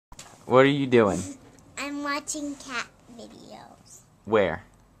What are you doing? I'm watching cat videos. Where?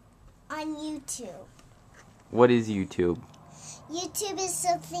 On YouTube. What is YouTube? YouTube is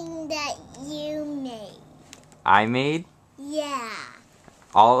something that you made. I made? Yeah.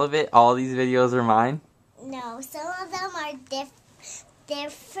 All of it? All these videos are mine? No, some of them are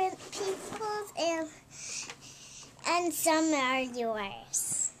different people's and some are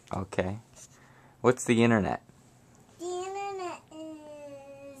yours. Okay. What's the internet? The internet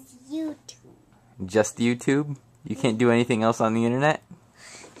is YouTube. Just YouTube? You can't do anything else on the internet?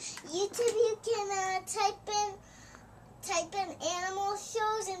 YouTube, you can type in animal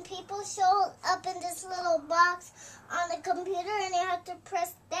shows, and people show up in this little box on the computer, and you have to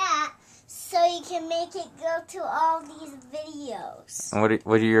press that so you can make it go to all these videos. And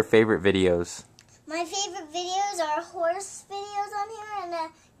what are your favorite videos? My favorite videos are horse videos on here, and the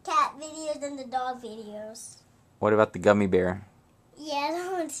cat videos, and the dog videos. What about the gummy bear? Yeah,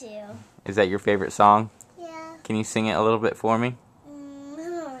 that one too. Is that your favorite song? Yeah. Can you sing it a little bit for me? I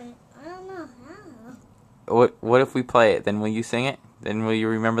don't know how. What if we play it? Then will you sing it? Then will you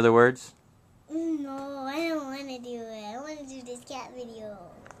remember the words? No, I don't want to do it. I want to do this cat video.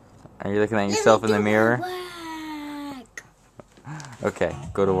 Are you looking at yourself in the mirror? Work. Okay,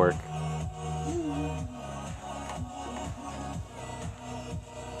 go to work.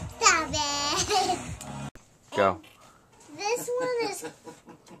 Stop it. Go. This one is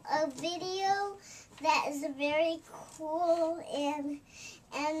a video that is very cool, and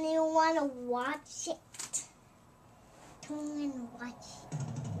you want to watch it. Come and watch it.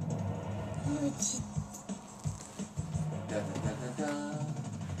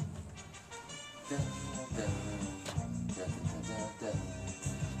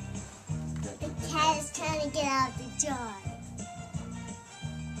 The cat is trying to get out the jar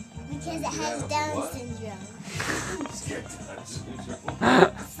because it has Down syndrome. See,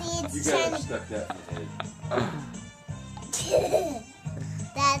 it's You trying gotta to... stuck that in the head.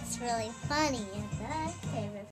 That's really funny. It's my favorite